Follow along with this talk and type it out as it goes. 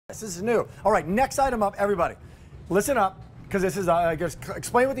This is new. All right, next item up, everybody. Listen up, because this is, I guess,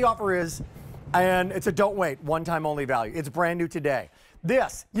 explain what the offer is, and it's a don't wait, one-time only value. It's brand new today.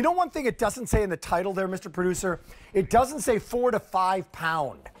 This, you know one thing it doesn't say in the title there, Mr. Producer? It doesn't say 4 to 5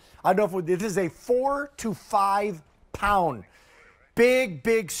 pound. I don't know if it is a 4 to 5 pound. Big,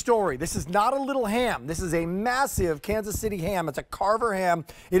 big story. This is not a little ham. This is a massive Kansas City ham. It's a Carver ham.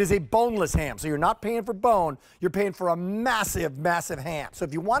 It is a boneless ham. So you're not paying for bone. You're paying for a massive, massive ham. So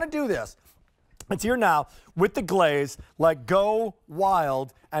if you want to do this, it's here now with the glaze. Like, go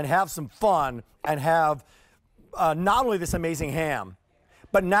wild and have some fun and have not only this amazing ham,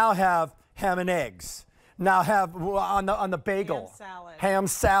 but now have ham and eggs. Now have on the bagel, ham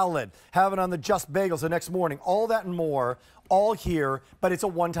salad. Have it on the just bagels the next morning. All that and more, all here, but it's a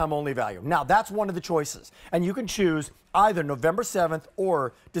one-time only value. Now, that's one of the choices. And you can choose either November 7th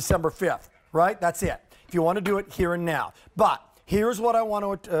or December 5th, right? That's it. If you want to do it here and now. But here's what I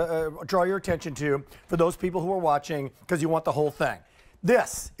want to draw your attention to for those people who are watching, because you want the whole thing.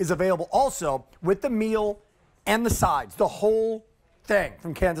 This is available also with the meal and the sides, the whole thing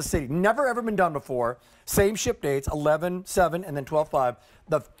from Kansas City. Never ever been done before. Same ship dates, 11/7 and then 12/5.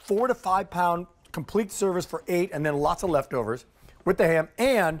 The 4 to 5 pound complete service for 8 and then lots of leftovers with the ham.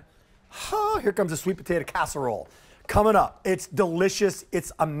 And here comes the sweet potato casserole coming up. It's delicious.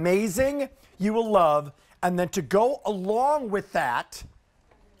 It's amazing. You will love. And then to go along with that,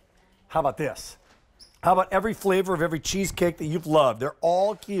 how about this? How about every flavor of every cheesecake that you've loved? They're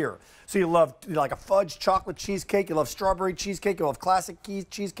all here. So you love like a fudge chocolate cheesecake, you love strawberry cheesecake, you love classic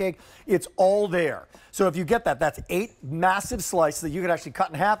cheesecake. It's all there. So if you get that, that's 8 massive slices that you could actually cut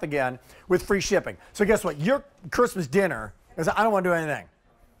in half again with free shipping. So guess what? Your Christmas dinner is, I don't want to do anything.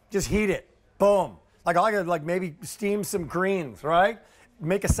 Just heat it. Boom. Like I could like maybe steam some greens, right?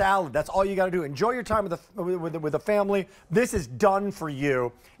 Make a salad. That's all you got to do. Enjoy your time with the family. This is done for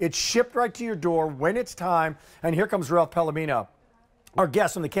you. It's shipped right to your door when it's time. And here comes Ralph Palomino, our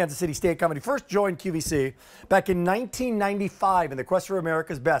guest from the Kansas City State Company. First joined QVC back in 1995 in the Quest for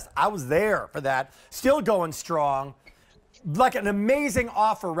America's Best. I was there for that. Still going strong. Like an amazing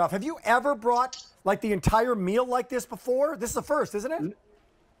offer, Ralph. Have you ever brought like the entire meal like this before? This is the first, isn't it?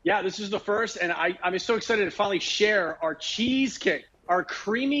 Yeah, this is the first. And I'm so excited to finally share our cheesecake. Our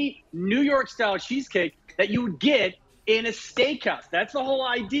creamy New York style cheesecake that you would get in a steakhouse. That's the whole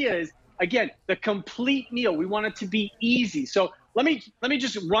idea is, again, the complete meal. We want it to be easy. So let me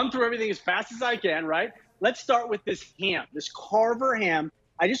just run through everything as fast as I can, right? Let's start with this ham, this Carver ham.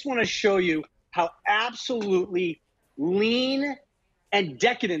 I just want to show you how absolutely lean and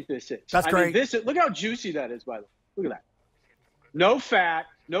decadent this is. That's great. I mean, look how juicy that is, by the way. Look at that. No fat,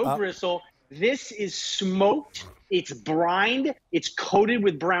 no gristle. This is smoked. It's brined. It's coated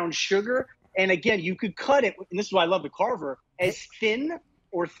with brown sugar. And again, you could cut it, and this is why I love the Carver, as thin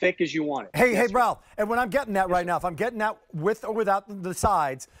or thick as you want it. Hey, Ralph, and when I'm getting that right now, if I'm getting that with or without the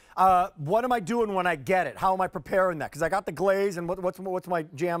sides, what am I doing when I get it? How am I preparing that? Because I got the glaze, and what's my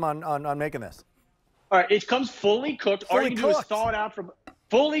jam on making this? All right, it comes fully cooked. All you can do is thaw it out from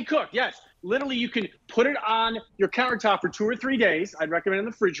fully cooked, yes. Literally, you can put it on your countertop for 2 or 3 days. I'd recommend in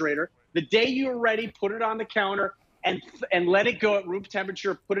the refrigerator. The day you're ready, put it on the counter and let it go at room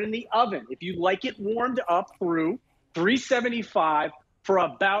temperature. Put it in the oven. If you like it warmed up through 375 for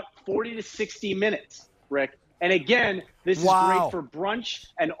about 40 to 60 minutes, Rick. And again, this is great for brunch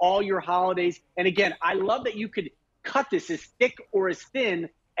and all your holidays. And again, I love that you could cut this as thick or as thin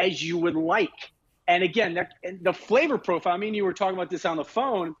as you would like. And again, the flavor profile, I mean, you were talking about this on the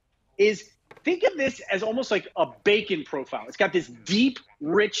phone, is think of this as almost like a bacon profile. It's got this deep,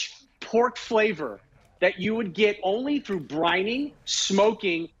 rich pork flavor that you would get only through brining,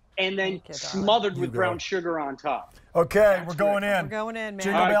 smoking, and then smothered with brown sugar on top. Okay, that's we're going in. We're going in, man.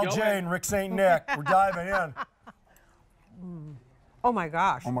 Jingle Bell Jane, Rick St. Nick. We're diving in. Oh, my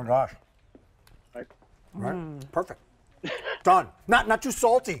gosh. Oh, my gosh. Right. Perfect. Done. Not too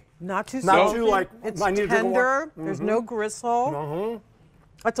salty. Not too salty. Not too, like, it's I need tender. There's no gristle.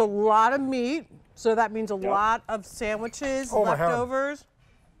 That's a lot of meat, so that means a lot of sandwiches, leftovers.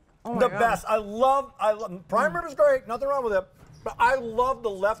 Oh the best. I love prime rib is great, nothing wrong with it. But I love the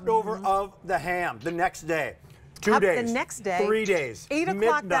leftover of the ham the next day. 2 days. The next day. 3 days. 8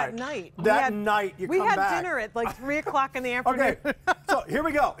 o'clock that night. That night you come back. We had dinner at like 3 o'clock in the afternoon. Okay, so here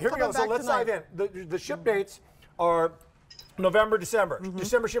we go. So let's dive in. The ship dates are November, December.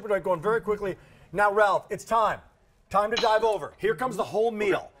 December ship date going very quickly. Now, Ralph, it's time. Time to dive over. Here comes the whole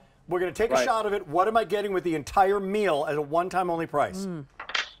meal. We're going to take a shot of it. What am I getting with the entire meal at a one-time only price?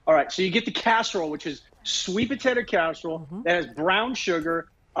 All right, so you get the casserole, which is sweet potato casserole that has brown sugar,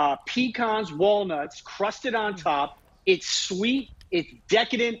 pecans, walnuts, crusted on top. It's sweet, It's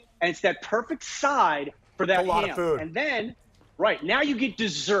decadent, and it's that perfect side for that ham. A lot of food. And then, right, now you get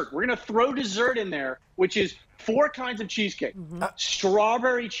dessert. We're going to throw dessert in there, which is 4 kinds of cheesecake.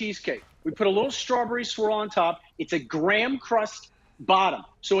 Strawberry cheesecake. We put a little strawberry swirl on top. It's a graham crust bottom.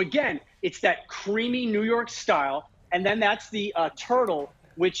 So again, it's that creamy New York style. And then that's the turtle,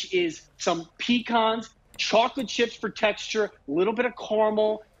 which is some pecans, chocolate chips for texture, a little bit of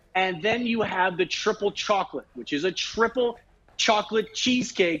caramel. And then you have the triple chocolate, which is a triple chocolate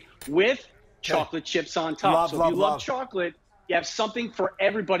cheesecake with chocolate chips on top. So if you love chocolate, you have something for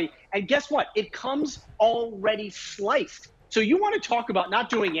everybody. And guess what? It comes already sliced. So you want to talk about not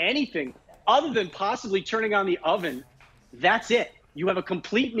doing anything other than possibly turning on the oven. That's it. You have a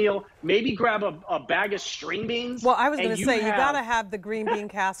complete meal. Maybe grab a bag of string beans. Well, I was going to say, you got to have the green bean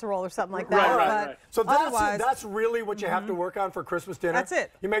casserole or something like that. Right. So that's really what you have to work on for Christmas dinner? That's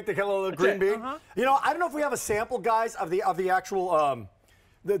it. You make the little green bean. You know, I don't know if we have a sample, guys, of the actual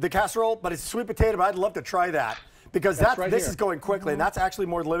the casserole, but it's sweet potato. But I'd love to try that. Because this is going quickly, and that's actually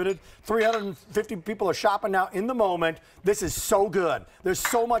more limited. 350 people are shopping now in the moment. This is so good. There's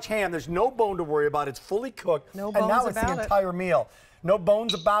so much ham. There's no bone to worry about. It's fully cooked. No bones and now it's about the entire meal. No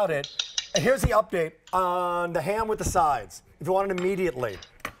bones about it. And here's the update on the ham with the sides, if you want it immediately.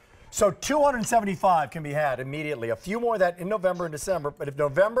 So 275 can be had immediately. A few more of that in November and December. But if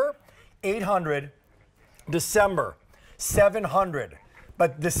November, 800, December, 700.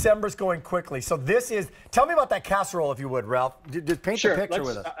 But December's going quickly. So this is, tell me about that casserole if you would, Ralph. Just paint the picture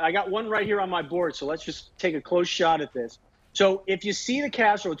with us. I got one right here on my board, so let's just take a close shot at this. So if you see the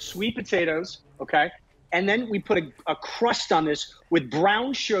casserole, it's sweet potatoes, okay? And then we put a crust on this with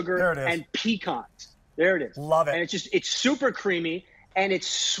brown sugar and pecans. There it is. Love it. And it's super creamy and it's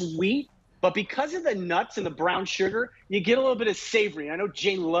sweet, but because of the nuts and the brown sugar, you get a little bit of savory. I know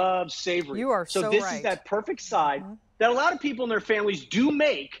Jane loves savory. You are so right. So this is that perfect side that a lot of people in their families do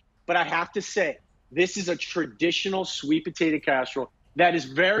make, but I have to say, this is a traditional sweet potato casserole that is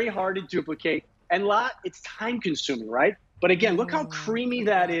very hard to duplicate, and it's time consuming, right? But again, look how creamy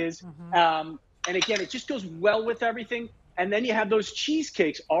that is. And again, it just goes well with everything. And then you have those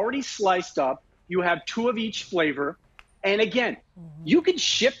cheesecakes already sliced up. You have 2 of each flavor. And again, you can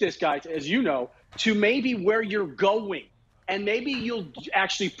ship this, guys, as you know, to maybe where you're going. And maybe you'll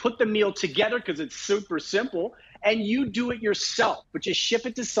actually put the meal together because it's super simple. And you do it yourself, but you ship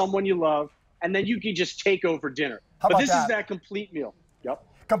it to someone you love, and then you can just take over dinner. But this is that complete meal. Yep.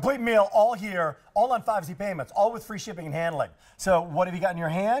 Complete meal, all here, all on 5Z payments, all with free shipping and handling. So what have you got in your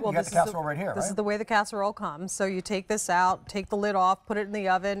hand? Well, you got the casserole right here, This is the way the casserole comes. So you take this out, take the lid off, put it in the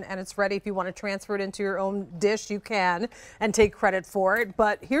oven, and it's ready. If you want to transfer it into your own dish, you can, and take credit for it.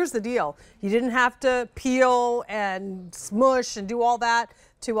 But here's the deal. You didn't have to peel and smush and do all that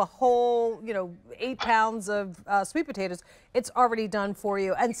to a whole, 8 pounds of sweet potatoes. It's already done for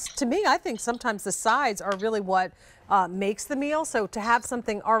you. And to me, I think sometimes the sides are really what makes the meal. So to have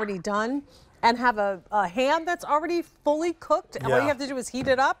something already done and have a ham that's already fully cooked, and all you have to do is heat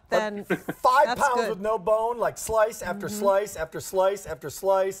it up, then 5 pounds with no bone, like slice after slice after slice after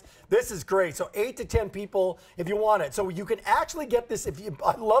slice. This is great. So 8 to 10 people if you want it. So you can actually get this.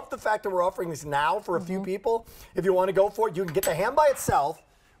 I love the fact that we're offering this now for a few people. If you want to go for it, you can get the ham by itself.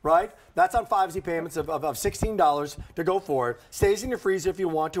 Right? That's on 5Z payments of $16 to go for it. Stays in your freezer if you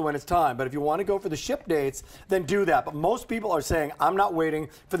want to when it's time. But if you want to go for the ship dates, then do that. But most people are saying, I'm not waiting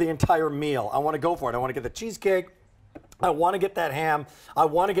for the entire meal. I want to go for it. I want to get the cheesecake. I want to get that ham. I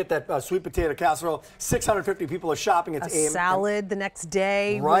want to get that sweet potato casserole. 650 people are shopping. It's a salad the next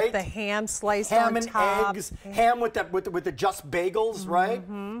day with the ham sliced on top. Ham and eggs. Ham with the just bagels,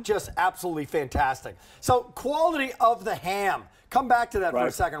 right? Just absolutely fantastic. So quality of the ham. Come back to that for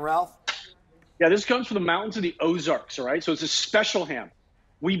a second, Ralph. Yeah, this comes from the mountains of the Ozarks, all right? So it's a special ham.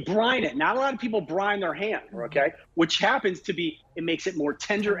 We brine it. Not a lot of people brine their ham, okay? Which happens to be, it makes it more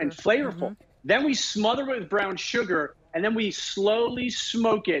tender and flavorful. Then we smother it with brown sugar, and then we slowly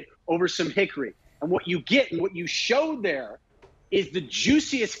smoke it over some hickory. And what you get and what you showed there is the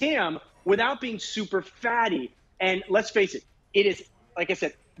juiciest ham without being super fatty. And let's face it, it is, like I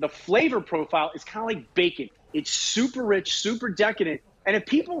said, the flavor profile is kind of like bacon. It's super rich, super decadent. And if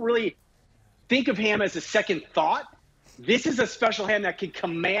people really think of ham as a second thought, this is a special ham that can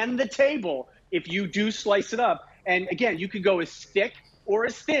command the table if you do slice it up. And again, you could go as thick or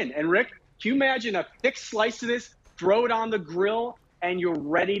as thin. And Rick, can you imagine a thick slice of this, throw it on the grill, and you're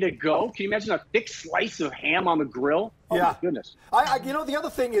ready to go? Can you imagine a thick slice of ham on the grill? Oh my goodness. The other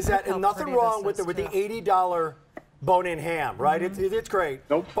thing is that, and nothing wrong with the $80 bone-in ham, right? It's great.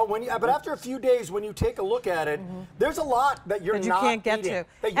 Nope. But after a few days, when you take a look at it, there's a lot that you're that you not can't get eating, to.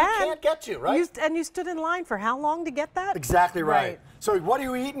 that you can't get to, right? You stood in line for how long to get that? Exactly right. Right. So what are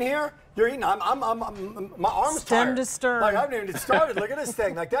you eating here? You're eating. My arm's Stem tired. to stern. Like I haven't even started. Look at this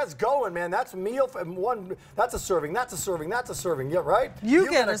thing. Like that's going, man. That's a meal for one. That's a serving. That's a serving. That's a serving. Yeah, right. You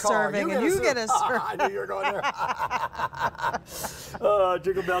get a serving, and you get a serving. I knew you were going there.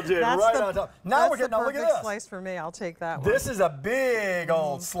 Jingle bell jig, That's right the, on top. Now we're getting. That's the Look at perfect this. slice for me. I'll take that one. This is a big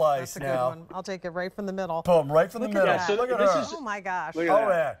old slice That's a good now. one. I'll take it right from the middle. Boom, right from Look the at middle. that. So Look at this her. is- Oh my gosh. Look at Oh,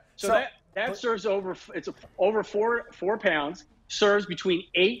 that. yeah. So that serves over four pounds. Serves between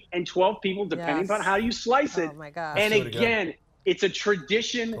 8 and 12 people, depending Yes. upon how you slice it. Oh my gosh. And Do it again. again, it's a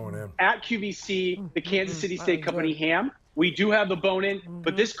tradition Going in. at QVC, the Kansas City Steak Company good. ham. We do have the bone-in,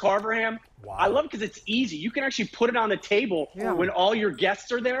 but this Carver ham, Wow. I love it because it's easy. You can actually put it on the table when all your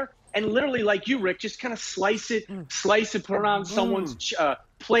guests are there, and literally, like you, Rick, just kind of slice it, put it on someone's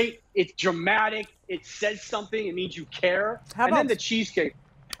plate. It's dramatic. It says something. It means you care. How And then about- the cheesecake.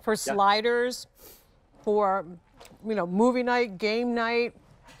 For sliders, for movie night, game night,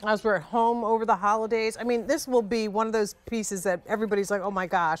 as we're at home over the holidays. I mean, this will be one of those pieces that everybody's like, oh my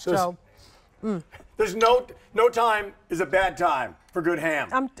gosh. So There's no time is a bad time for good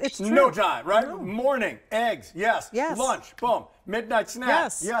ham. It's true. No time, right? Morning, eggs, yes. Yes. Lunch, boom. Midnight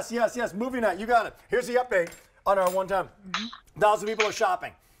snack, Yes. yes. Movie night, you got it. Here's the update on our one-time. 1,000 people are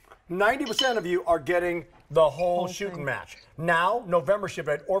shopping. 90% of you are getting the whole shooting match. Now, November ship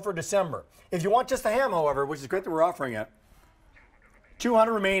date, or for December. If you want just the ham, however, which is great that we're offering it,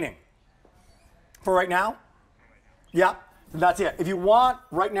 200 remaining. For right now, yeah, that's it. If you want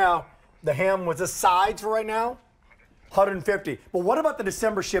right now, the ham with the sides for right now, 150. But what about the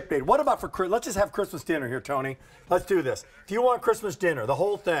December ship date? What about for let's just have Christmas dinner here, Tony. Let's do this. If you want Christmas dinner, the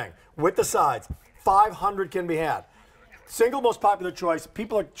whole thing with the sides, 500 can be had. Single most popular choice.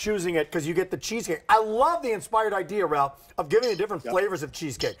 People are choosing it because you get the cheesecake. I love the inspired idea, Ralph, of giving you different flavors of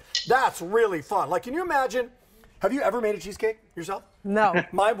cheesecake. That's really fun. Like, can you imagine? Have you ever made a cheesecake yourself? No.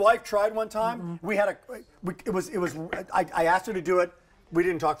 My wife tried one time. We had I asked her to do it. We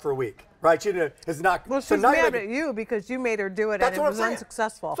didn't talk for a week. Right? She didn't. It's not. Well, so she's now mad at you because you made her do it That's and what it was I'm saying.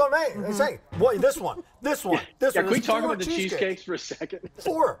 unsuccessful. So I'm saying, boy, this one. Yeah, This one. can we There's talk 4 about the cheesecakes for a second?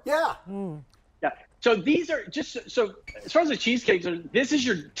 4, yeah. Yeah. So these are just so as far as the cheesecakes, this is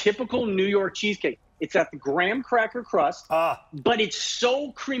your typical New York cheesecake. It's at the graham cracker crust, but it's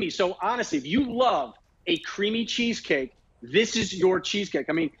so creamy. So honestly, if you love a creamy cheesecake, this is your cheesecake.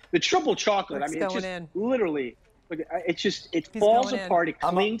 I mean, the triple chocolate. Rick's I mean, it's going just in. literally, it He's falls going in. apart. It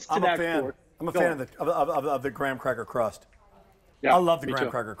clings to that core. I'm a Go fan on. of the graham cracker crust. Yeah, I love the me graham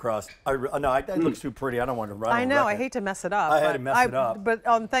too. cracker crust. It looks too pretty. I don't want to. I know. I hate to mess it up. I had but to mess it up. But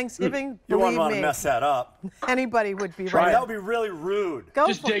on Thanksgiving, You wouldn't believe want to me, mess that up. anybody would be That ready. would be really rude. Go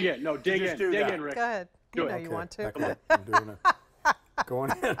Just for dig it. in. No, dig Just in. do Dig that. in, Rick. Go ahead. Do You it. know you want to. Okay, I'm doing it.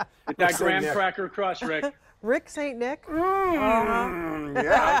 Going in. That graham cracker crust, Rick. Rick St. Nick.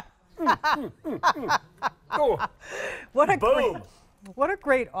 Yeah. Oh, What a boom. great, what a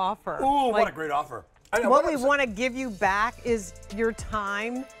great offer. Ooh, what a Like, great offer. what we want to give you back is your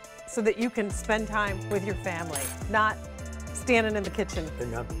time so that you can spend time with your family, not standing in the kitchen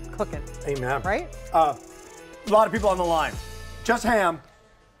Amen. cooking. Amen. Right? A lot of people on the line. Just ham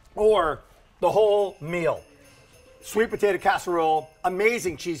or the whole meal. Sweet potato casserole,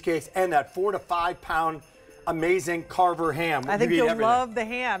 amazing cheesecakes, and that 4 to 5 pound amazing Carver ham. I think You eat you'll everything. love the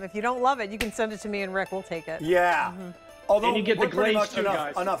ham. If you don't love it, you can send it to me and Rick. We'll take it. Yeah. Although And you get the we're pretty glaze much too, enough,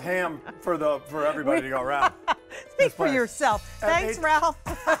 guys. enough ham for everybody to go around. Speak for fine. yourself. Thanks, eight- Ralph.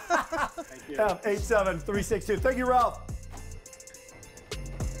 Thank you. 87362. Thank you, Ralph.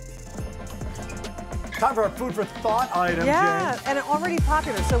 Time for our food for thought item. Yeah, James. and already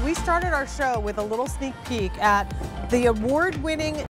popular. So we started our show with a little sneak peek at the award-winning